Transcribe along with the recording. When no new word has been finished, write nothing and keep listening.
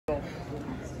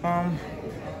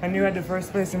I knew I had the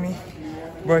first place in me,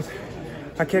 but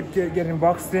I kept getting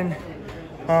boxed in,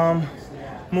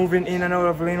 moving in and out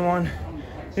of lane one.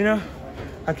 You know,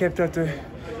 I kept having to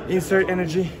insert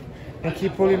energy and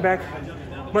keep pulling back,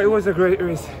 but it was a great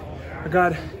race. I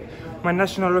got my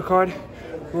national record.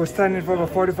 We were standing for about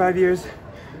 45 years.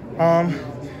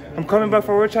 I'm coming back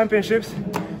for World Championships,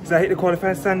 so I hit the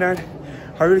qualifying standard.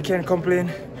 I really can't complain.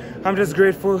 I'm just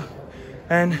grateful,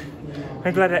 and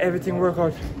I'm glad that everything worked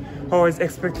out how I was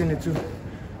expecting it to.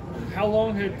 How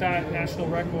long had that national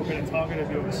record been a target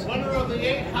of yours?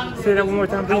 Say that one more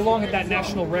time, please. How long had that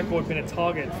national record been a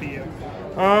target for you?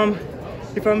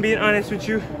 If I'm being honest with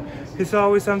you, it's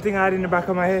always something I had in the back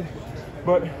of my head,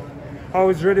 but I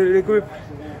was ready to equip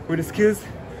with the skills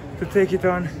to take it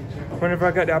on whenever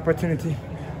I got the opportunity.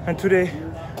 And today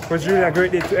was really a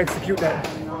great day to execute that.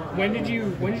 When did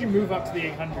you move up to the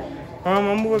 800?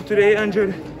 I moved up to the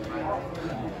 800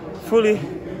 fully,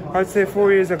 I'd say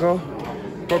 4 years ago.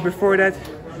 But before that,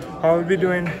 I would be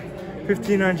doing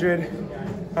 1500.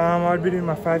 I would be doing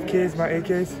my 5Ks, my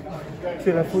 8Ks,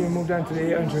 till I fully moved on to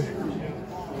the 800.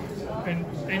 And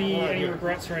any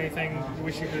regrets or anything you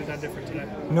wish you could have done different today?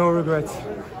 No regrets.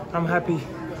 I'm happy.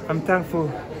 I'm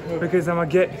thankful because I'm gonna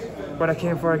get what I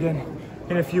came for again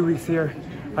in a few weeks here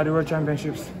at the World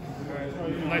Championships.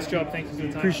 Nice job. Thank you for the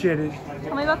time. Appreciate it.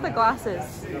 Tell me about the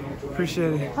glasses.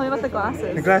 Appreciate it. Tell me about the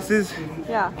glasses. The glasses,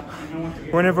 Yeah.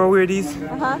 whenever I wear these,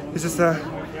 Uh-huh. it's just a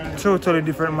totally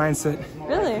different mindset.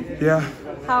 Really? Yeah.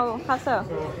 How so?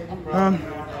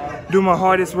 Do my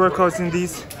hardest workouts in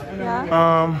these.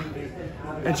 Yeah.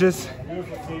 And just,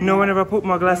 you know, whenever I put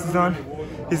my glasses on,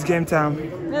 it's game time.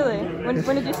 Really?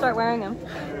 When did you start wearing them?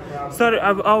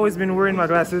 I've always been wearing my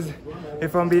glasses,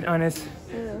 if I'm being honest.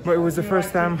 Really? But it was the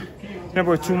first time,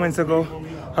 about 2 months ago,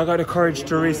 I got the courage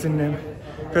to race in them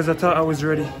because I thought I was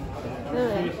ready.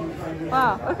 Really?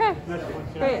 Wow. Okay.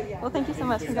 Great. Well, thank you so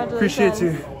much. Congratulations. Appreciate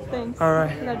you. Thanks. All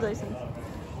right. Congratulations.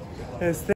 Yes,